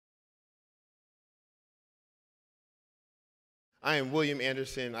I am William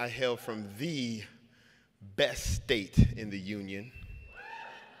Anderson. I hail from the best state in the Union,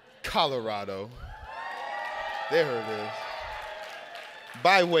 Colorado. There it is.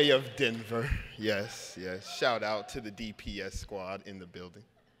 By way of Denver. Yes, yes. Shout out to the DPS squad in the building.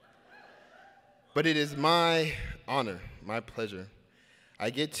 But it is my honor, my pleasure. I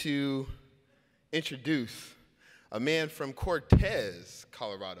get to introduce a man from Cortez,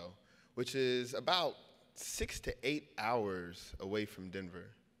 Colorado, which is about 6 to 8 hours away from Denver.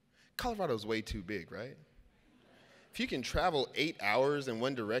 Colorado's way too big, right? If you can travel 8 hours in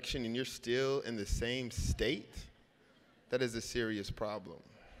one direction and you're still in the same state, that is a serious problem.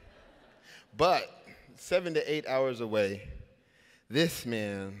 But 7 to 8 hours away, this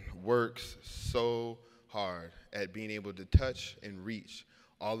man works so hard at being able to touch and reach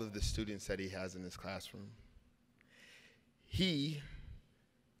all of the students that he has in his classroom. He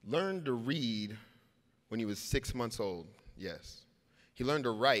learned to read when he was 6 months old, yes. He learned to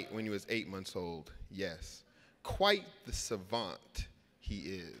write when he was 8 months old, yes. Quite the savant he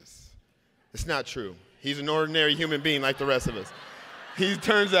is. It's not true. He's an ordinary human being like the rest of us. He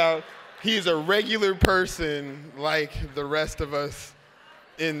turns out he's a regular person like the rest of us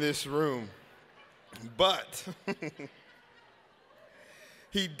in this room. But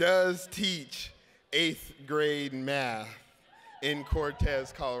he does teach 8th grade math in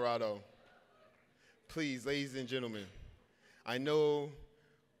Cortez, Colorado. Please, ladies and gentlemen, I know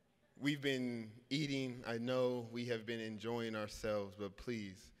we've been eating, I know we have been enjoying ourselves, but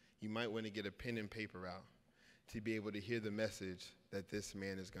please, you might want to get a pen and paper out to be able to hear the message that this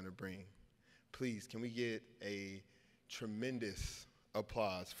man is going to bring. Please, can we get a tremendous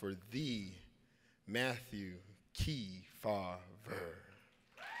applause for the Matthew Keefauver.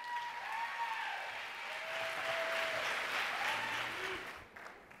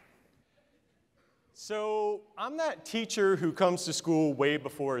 So I'm that teacher who comes to school way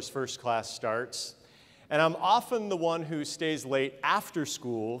before his first class starts, and I'm often the one who stays late after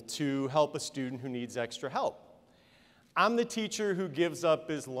school to help a student who needs extra help. I'm the teacher who gives up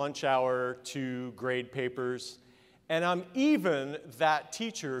his lunch hour to grade papers, and I'm even that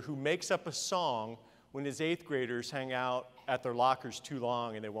teacher who makes up a song when his 8th graders hang out at their lockers too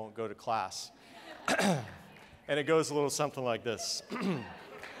long and they won't go to class. And it goes a little something like this.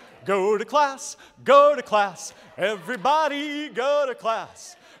 Go to class, everybody go to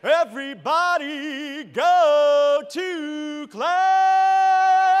class. Everybody go to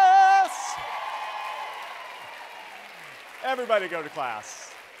class. Everybody go to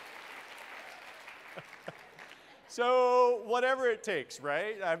class. So whatever it takes,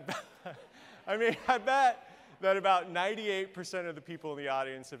 right? I mean, I bet that about 98% of the people in the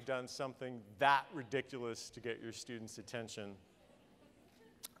audience have done something that ridiculous to get your students' attention.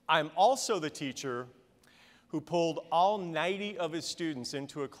 I'm also the teacher who pulled all 90 of his students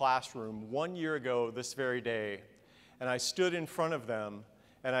into a classroom 1 year ago this very day, and I stood in front of them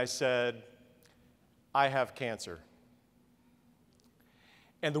and I said, I have cancer.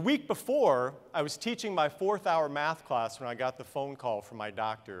 And the week before, I was teaching my 4th hour math class when I got the phone call from my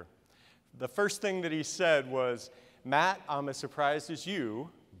doctor. The first thing that he said was, Matt, I'm as surprised as you,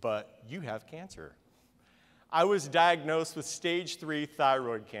 but you have cancer. I was diagnosed with stage 3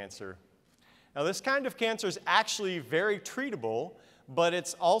 thyroid cancer. Now, this kind of cancer is actually very treatable, but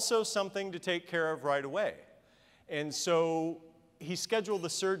it's also something to take care of right away. And so he scheduled the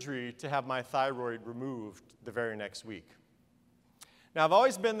surgery to have my thyroid removed the very next week. Now, I've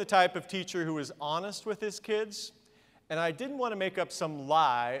always been the type of teacher who is honest with his kids, and I didn't want to make up some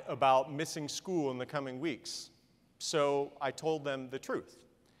lie about missing school in the coming weeks. So I told them the truth,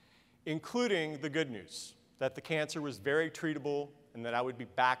 including the good news, that the cancer was very treatable and that I would be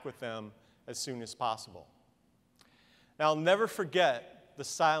back with them as soon as possible. Now, I'll never forget the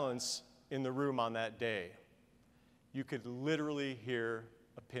silence in the room on that day. You could literally hear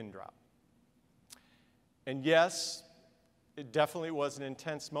a pin drop. And yes, it definitely was an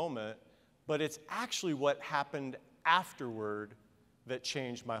intense moment, but it's actually what happened afterward that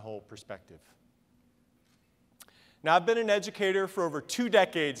changed my whole perspective. Now, I've been an educator for over 2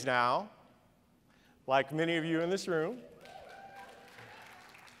 decades now, like many of you in this room.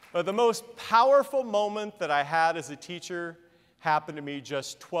 But the most powerful moment that I had as a teacher happened to me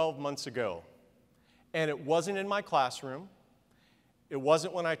just 12 months ago. And it wasn't in my classroom. It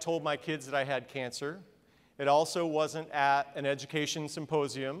wasn't when I told my kids that I had cancer. It also wasn't at an education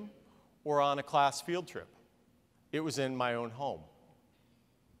symposium or on a class field trip. It was in my own home.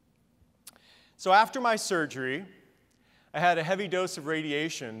 So after my surgery, I had a heavy dose of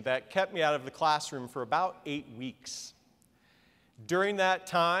radiation that kept me out of the classroom for about 8 weeks. During that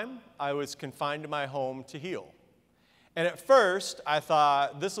time, I was confined to my home to heal. And at first, I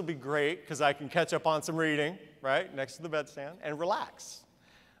thought, this will be great because I can catch up on some reading, right, next to the bedstand, and relax.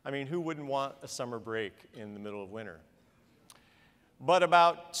 I mean, who wouldn't want a summer break in the middle of winter? But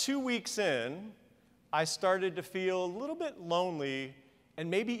about 2 weeks in, I started to feel a little bit lonely and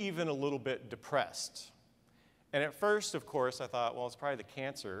maybe even a little bit depressed. And at first, of course, I thought, well, it's probably the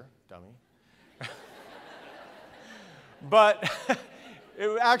cancer, dummy. But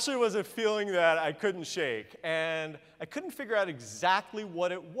it actually was a feeling that I couldn't shake. And I couldn't figure out exactly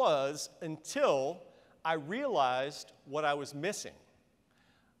what it was until I realized what I was missing.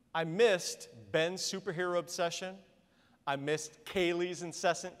 I missed Ben's superhero obsession. I missed Kaylee's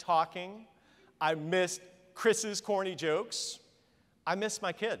incessant talking. I missed Chris's corny jokes. I missed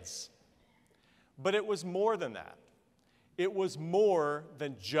my kids. But it was more than that. It was more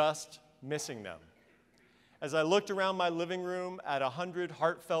than just missing them. As I looked around my living room at 100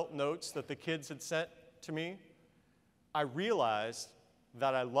 heartfelt notes that the kids had sent to me, I realized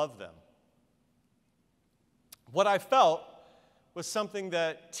that I loved them. What I felt was something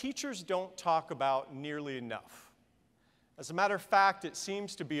that teachers don't talk about nearly enough. As a matter of fact, it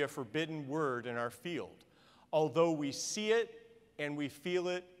seems to be a forbidden word in our field, although we see it and we feel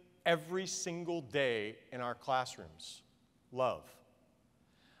it every single day in our classrooms: love.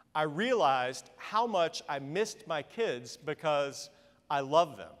 I realized how much I missed my kids because I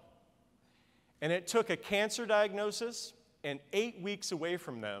love them. And it took a cancer diagnosis and 8 weeks away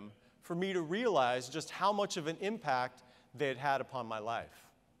from them for me to realize just how much of an impact they had had upon my life.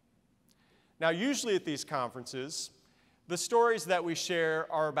 Now, usually at these conferences, the stories that we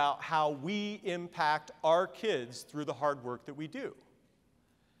share are about how we impact our kids through the hard work that we do.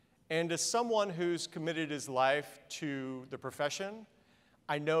 And as someone who's committed his life to the profession,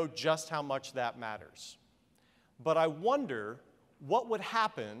 I know just how much that matters. But I wonder what would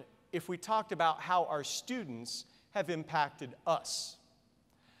happen if we talked about how our students have impacted us,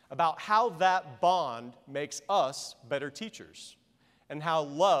 about how that bond makes us better teachers, and how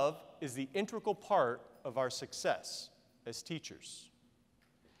love is the integral part of our success as teachers.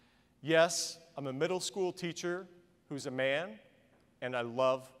 Yes, I'm a middle school teacher who's a man, and I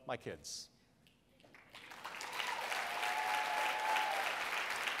love my kids.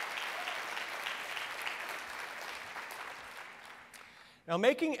 Now,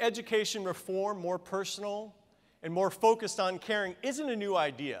 making education reform more personal and more focused on caring isn't a new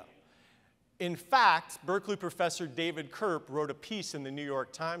idea. In fact, Berkeley professor David Kerp wrote a piece in the New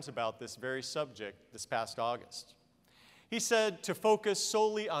York Times about this very subject this past August. He said to focus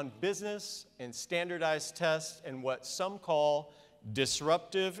solely on business and standardized tests and what some call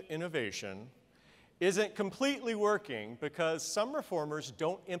disruptive innovation isn't completely working because some reformers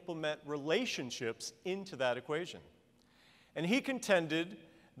don't implement relationships into that equation. And he contended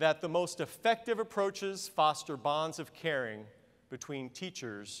that the most effective approaches foster bonds of caring between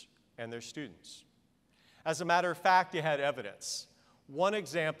teachers and their students. As a matter of fact, he had evidence. One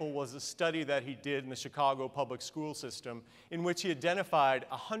example was a study that he did in the Chicago public school system in which he identified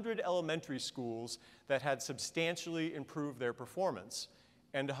 100 elementary schools that had substantially improved their performance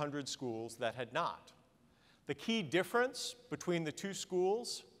and 100 schools that had not. The key difference between the two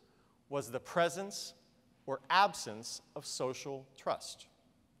schools was the presence or absence of social trust.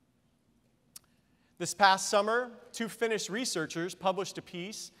 This past summer, 2 Finnish researchers published a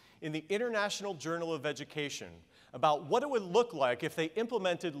piece in the International Journal of Education about what it would look like if they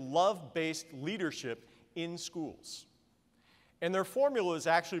implemented love-based leadership in schools. And their formula is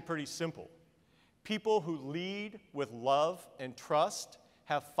actually pretty simple. People who lead with love and trust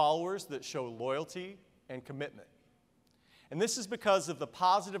have followers that show loyalty and commitment. And this is because of the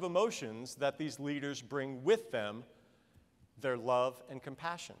positive emotions that these leaders bring with them, their love and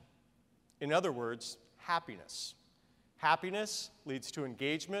compassion. In other words, happiness. Happiness leads to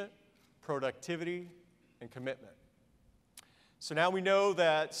engagement, productivity, and commitment. So now we know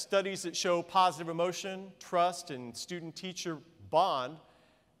that studies that show positive emotion, trust, and student-teacher bond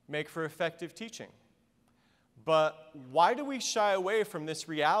make for effective teaching. But why do we shy away from this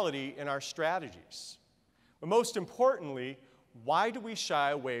reality in our strategies? But most importantly, why do we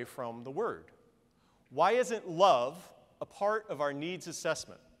shy away from the word? Why isn't love a part of our needs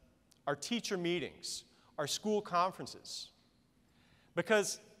assessment, our teacher meetings, our school conferences?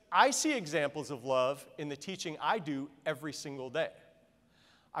 Because I see examples of love in the teaching I do every single day.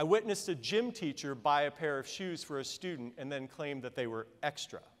 I witnessed a gym teacher buy a pair of shoes for a student and then claim that they were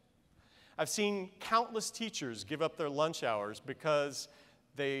extra. I've seen countless teachers give up their lunch hours because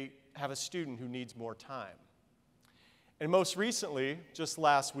they have a student who needs more time. And most recently, just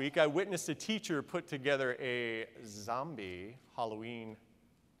last week, I witnessed a teacher put together a zombie Halloween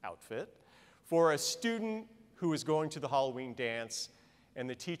outfit for a student who was going to the Halloween dance, and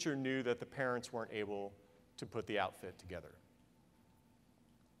the teacher knew that the parents weren't able to put the outfit together.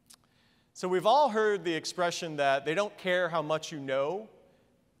 So we've all heard the expression that they don't care how much you know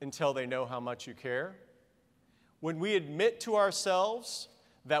until they know how much you care. When we admit to ourselves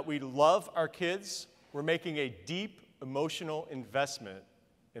that we love our kids, we're making a deep emotional investment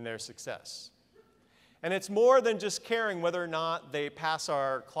in their success. And it's more than just caring whether or not they pass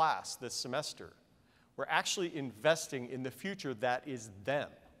our class this semester. We're actually investing in the future that is them.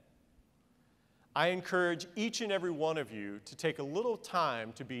 I encourage each and every one of you to take a little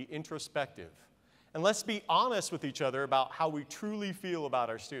time to be introspective. And let's be honest with each other about how we truly feel about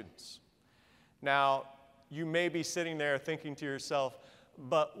our students. Now, you may be sitting there thinking to yourself,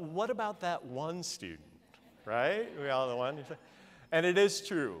 but what about that one student, right? We all know one. And it is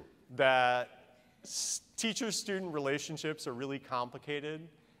true that teacher-student relationships are really complicated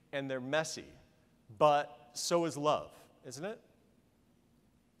and they're messy, but so is love, isn't it?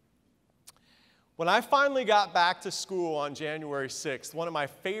 When I finally got back to school on January 6th, one of my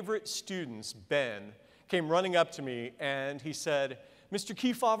favorite students, Ben, came running up to me and he said, "Mr.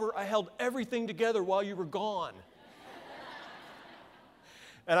 Keefauver, I held everything together while you were gone."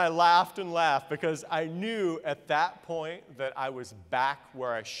 And I laughed and laughed because I knew at that point that I was back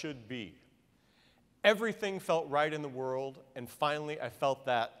where I should be. Everything felt right in the world, and finally I felt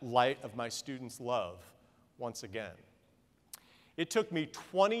that light of my students' love once again. It took me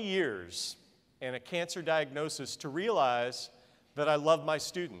 20 years and a cancer diagnosis to realize that I love my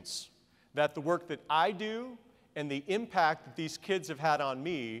students, that the work that I do and the impact that these kids have had on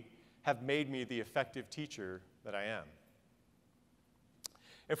me have made me the effective teacher that I am.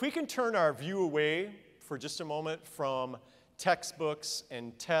 If we can turn our view away for just a moment from textbooks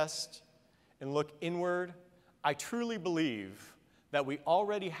and tests and look inward, I truly believe that we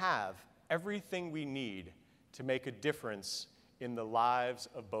already have everything we need to make a difference in the lives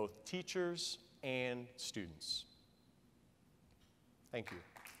of both teachers and students. Thank you.